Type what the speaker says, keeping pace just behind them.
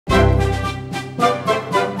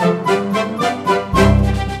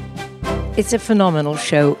It's a phenomenal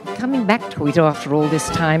show. Coming back to it after all this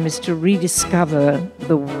time is to rediscover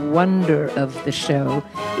the wonder of the show.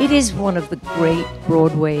 It is one of the great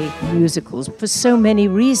Broadway musicals for so many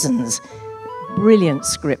reasons. Brilliant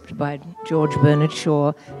script by George Bernard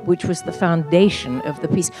Shaw, which was the foundation of the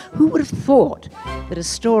piece. Who would have thought that a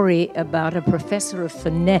story about a professor of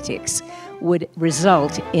phonetics would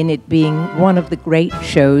result in it being one of the great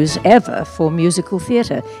shows ever for musical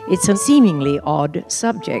theatre? It's a seemingly odd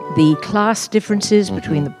subject. The class differences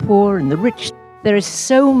between the poor and the rich. There is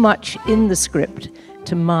so much in the script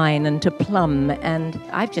to mine and to plumb, and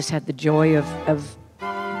I've just had the joy of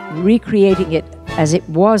recreating it as it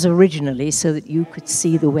was originally so that you could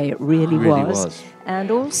see the way it really was.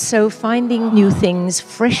 And also finding new things,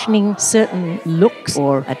 freshening certain looks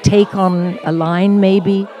or a take on a line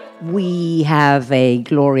maybe. We have a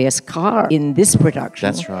glorious car in this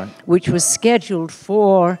production. That's right. Which was scheduled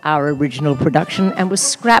for our original production and was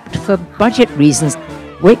scrapped for budget reasons.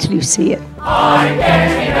 Wait till you see it. I'm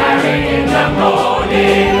getting married in the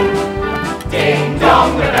morning. Ding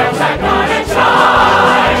dong, the bells are gonna chime.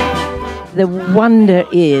 The wonder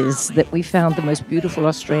is that we found the most beautiful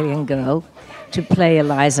Australian girl to play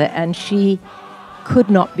Eliza, and she could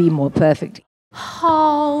not be more perfect.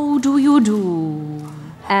 How do you do?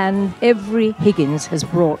 And every Higgins has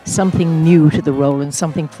brought something new to the role and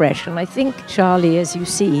something fresh. And I think Charlie, as you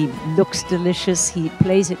see, he looks delicious. He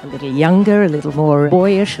plays it a little younger, a little more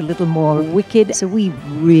boyish, a little more wicked. So we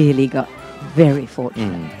really got very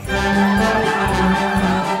fortunate.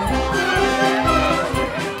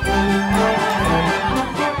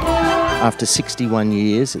 After 61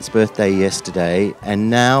 years, its birthday yesterday, and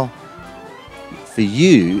now for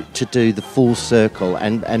you to do the full circle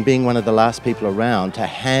and being one of the last people around to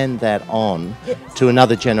hand that on to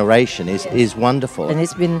another generation is wonderful. And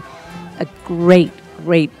it's been a great,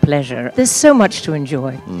 great pleasure. There's so much to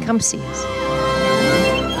enjoy. Come see us.